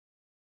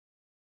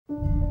It's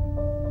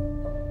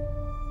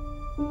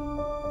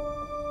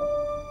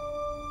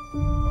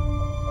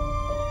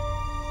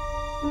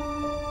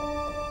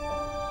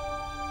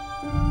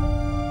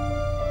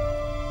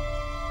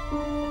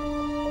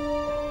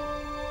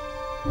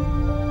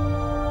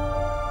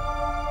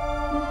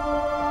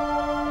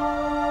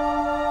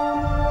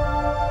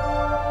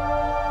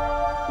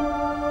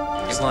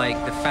like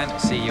the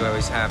fantasy you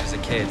always have as a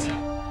kid.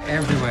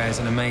 Everywhere is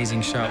an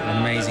amazing shot with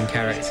amazing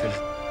characters.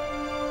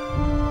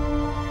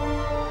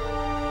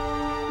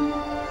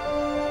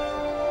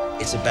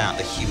 It's about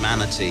the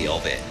humanity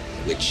of it,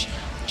 which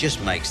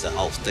just makes the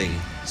whole thing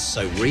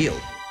so real.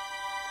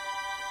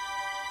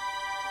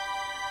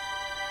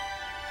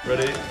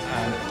 Ready,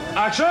 and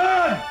action!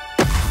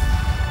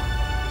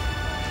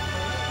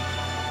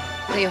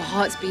 Your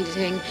heart's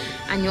beating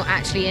and you're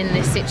actually in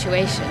this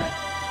situation.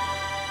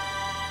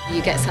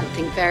 You get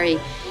something very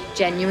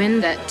genuine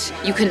that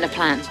you couldn't have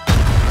planned.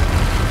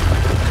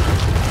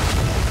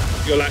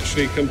 You'll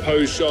actually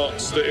compose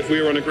shots that if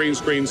we were on a green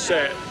screen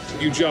set,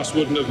 you just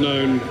wouldn't have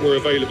known were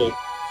available.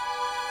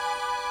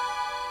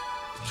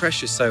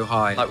 Pressure's so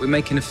high. Like, we're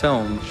making a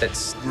film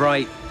that's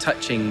right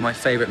touching my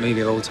favourite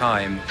movie of all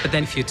time. But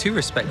then if you're too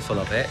respectful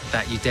of it,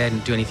 that you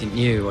daren't do anything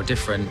new or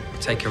different,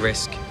 take a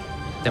risk,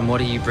 then what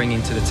are you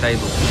bringing to the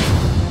table?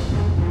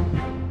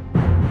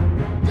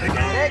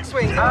 Next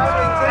swing,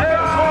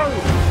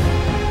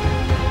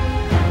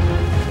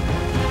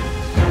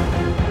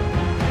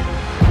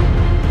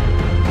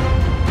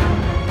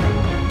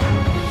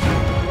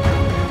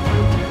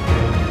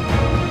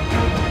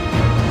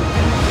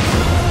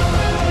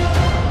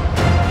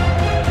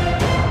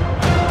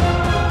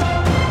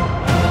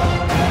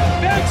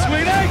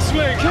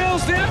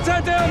 Kills the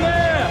attack down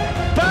there!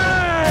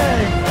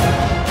 Bang!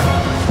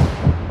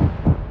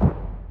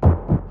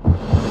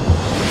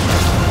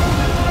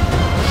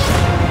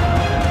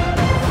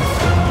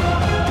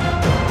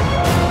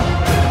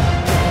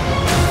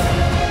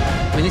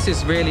 I mean, this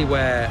is really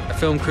where a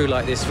film crew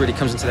like this really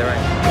comes into their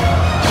own.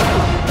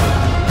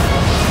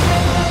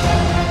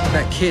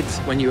 That kid,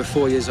 when you were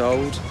 4 years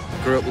old,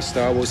 grew up with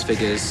Star Wars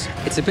figures.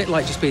 It's a bit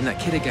like just being that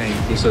kid again.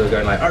 You're sort of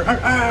going like, arr, arr,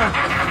 arr.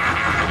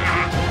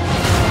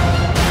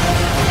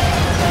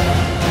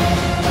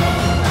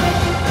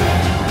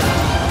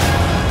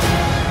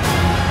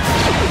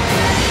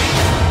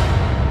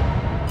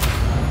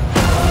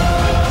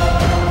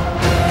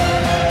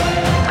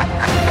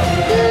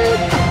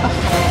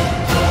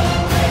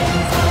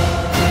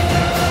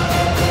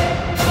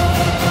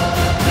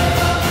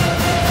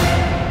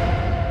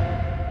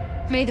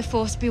 May the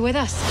Force be with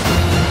us.